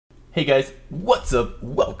Hey guys, what's up?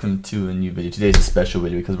 Welcome to a new video. Today's a special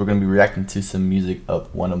video because we're going to be reacting to some music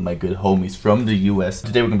of one of my good homies from the US.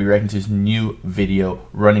 Today we're going to be reacting to his new video,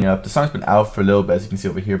 Running Up. The song's been out for a little bit, as you can see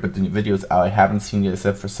over here, but the video's out. I haven't seen it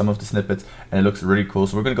except for some of the snippets, and it looks really cool.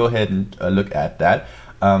 So we're going to go ahead and look at that.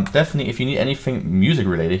 Definitely, if you need anything music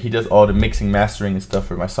related, he does all the mixing, mastering, and stuff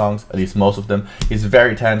for my songs, at least most of them. He's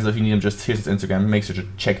very talented. If you need him, just here's his Instagram. Make sure to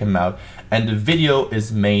check him out. And the video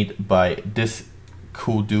is made by this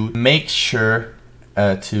cool dude. Make sure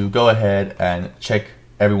to go ahead and check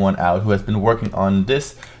everyone out who has been working on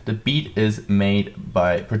this. The beat is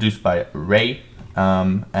produced by Ray,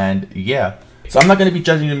 and yeah. So I'm not going to be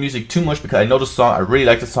judging the music too much because I know the song, I really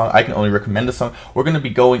like the song, I can only recommend the song. We're going to be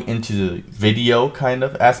going into the video kind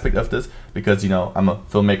of aspect of this because, you know, I'm a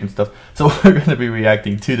filmmaker and stuff. So we're going to be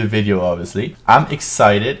reacting to the video, obviously. I'm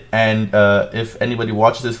excited, and if anybody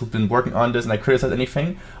watches this who's been working on this and I criticize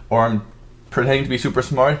anything, or I'm pretending to be super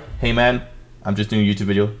smart, hey man, I'm just doing a YouTube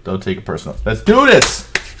video, don't take it personal. Let's do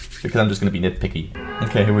this! Because I'm just going to be nitpicky.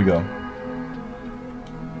 Okay, here we go.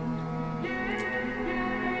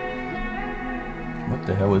 What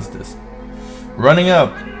the hell is this? Running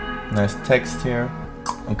Up. Nice text here.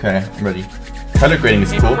 Okay, I'm ready. Color grading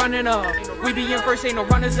is cool. We be in first, ain't no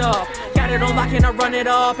runners up. Got it on lock and I run it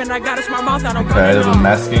up, and I got a smart mouth. Okay, a little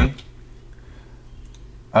masking.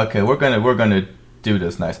 Okay, we're gonna do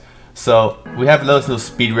this. Nice. So we have a little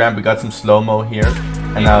speed ramp. We got some slow-mo here,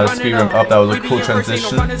 and now the speed ramp up. That was a cool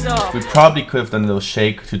transition. We probably could have done a little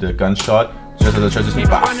shake to the gunshot. Just as a transition.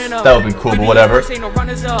 That would be cool, but whatever. This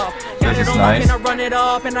is nice.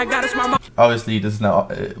 Obviously, this is now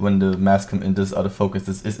when the mask comes in this out of focus.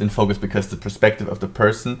 This is in focus because the perspective of the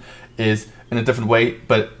person is in a different way,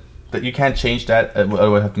 but that you can't change that.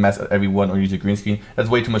 Otherwise, have to mask everyone or use a green screen. That's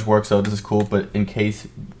way too much work. So this is cool. But in case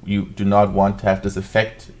you do not want to have this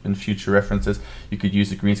effect in future references, you could use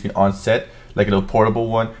a green screen on set, like a little portable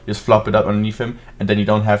one. Just flop it up underneath him, and then you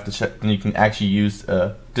don't have to check. Then you can actually use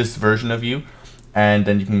this version of you, and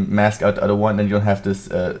then you can mask out the other one. Then you don't have this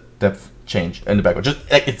depth change in the background. Just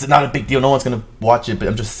like, it's not a big deal. No one's gonna watch it, but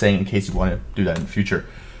I'm just saying in case you want to do that in the future.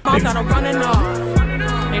 Nice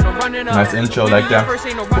intro like that.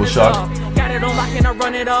 Cool shot.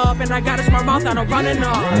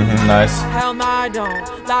 Nice.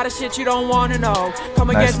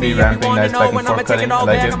 Nice speed ramping. Nice back and forth cutting. I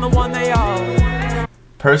like it.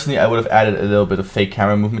 Personally, I would have added a little bit of fake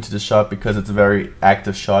camera movement to the shot because it's a very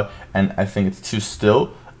active shot, and I think it's too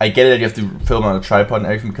still. I get it that you have to film on a tripod and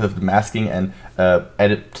everything because of the masking and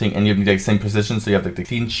editing, and you have the same position, so you have like the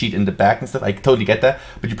clean sheet in the back and stuff. I totally get that,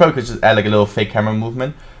 but you probably could just add like a little fake camera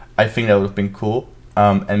movement. I think that would have been cool,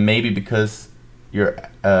 and maybe because you're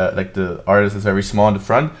like the artist is very small in the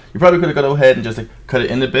front, you probably could have gone ahead and just like cut it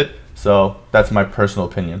in a bit. So that's my personal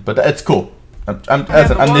opinion, but it's cool. I'm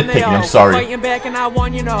nitpicking, I'm sorry. Fighting back and I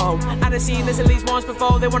won, you know. I done seen this at least once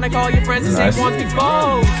before. They wanna call your friends and say once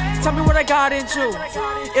before. Tell me what I got into.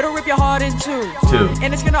 It'll rip your heart in two.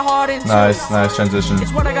 And it's gonna hard into. Nice transition.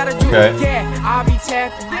 It's what I gotta do. Okay. Yeah, I'll be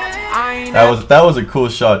tapping. That was a cool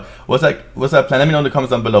shot. Was that planned? Let me know in the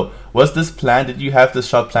comments down below. Was this planned? Did you have this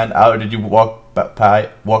shot planned out, or did you walk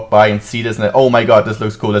by and see this and like, oh my god, this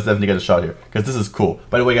looks cool, let's definitely get a shot here, because this is cool.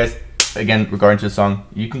 By the way, guys, again, regarding to the song,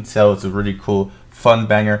 you can tell it's a really cool, fun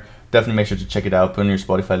banger. Definitely make sure to check it out, put it on your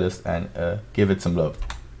Spotify list, and give it some love.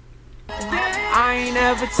 I ain't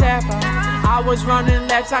ever tap out. I was running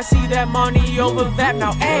laps, I see that money over that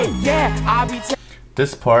now. Hey, yeah, I'll be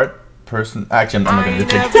this part, actually, I'm not gonna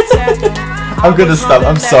take it. I'm gonna stop,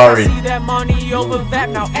 I'm sorry. Yeah,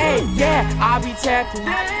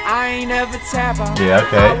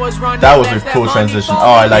 okay. That was a cool transition. Oh,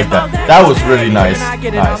 I like that. That was really nice. Nice.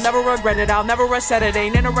 Okay,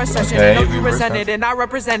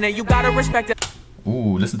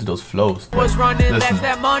 ooh, listen to those flows. Listen. I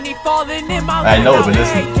know, but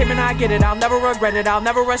listen. I get it, I'll never regret it, I'll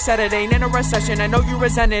never reset it. Ain't in a recession, I know you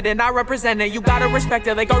resent it, and I represent it. You gotta respect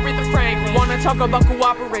it, like Aretha Franklin. Wanna talk about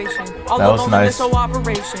cooperation? That was nice.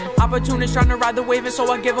 Opportunists trying to ride the wave, and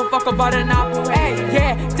so I give a fuck about an opera. Hey,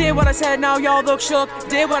 yeah, did what I said, now y'all look shook.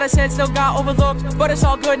 Did what I said, still got overlooked. But it's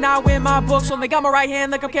all good now in my books. Only got my right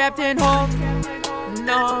hand like I'm Captain Hook.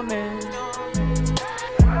 No, man.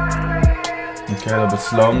 Okay, a little bit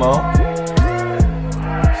slow-mo.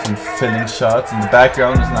 Some filling shots in the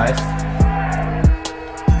background is nice.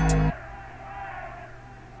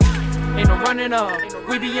 Ain't no running up.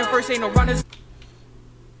 We be in first, ain't no runners.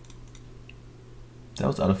 That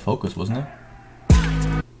was out of focus, wasn't it?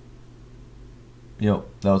 Yo,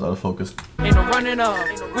 that was out of focus. Ain't no running up.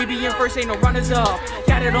 We be in first, ain't no runners up.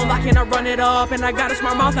 Got it on lock and I run it up, and I got a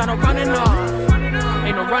smart mouth, I don't running up.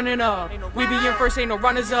 Ain't no running up. We be in first, ain't no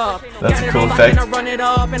runners up. That's a cool effect. I run it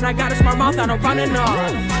up, and I got a smart mouth, I don't running up.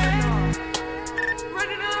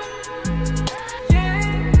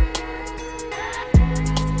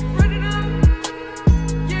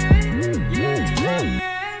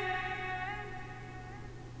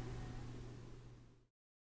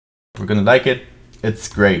 We're gonna like it. It's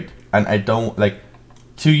great, and I don't like.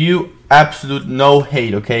 To you, absolute no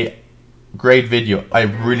hate. Okay, great video. I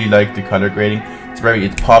really like the color grading.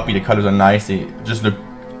 It's poppy. The colors are nice. They just look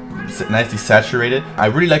nicely saturated. I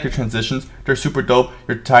really like your transitions. They're super dope.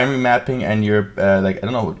 Your timing mapping and your like, I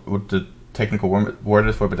don't know what the technical word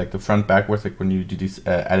is for, but like the front backwards, like when you do these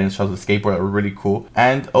adding shots with the skateboard, are really cool.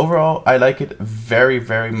 And overall, I like it very,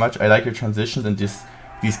 very much. I like your transitions and just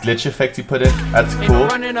these glitch effects you put in. That's cool.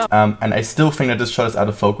 And I still think that this shot is out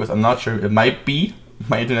of focus. I'm not sure. It might be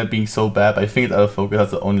my internet being so bad, but I think it's out of focus.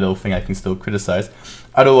 That's the only little thing I can still criticize.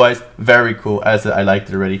 Otherwise, very cool. As I liked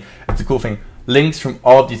it already. It's a cool thing. Links from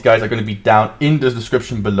all of these guys are going to be down in the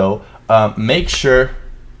description below. Make sure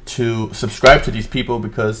to subscribe to these people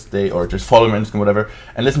because or just follow them on Instagram, whatever,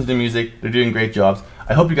 and listen to the music. They're doing great jobs.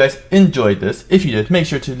 I hope you guys enjoyed this. If you did, make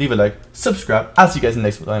sure to leave a like, subscribe. I'll see you guys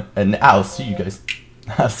next time, and I'll see you guys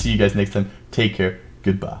next time. Take care.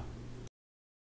 Goodbye.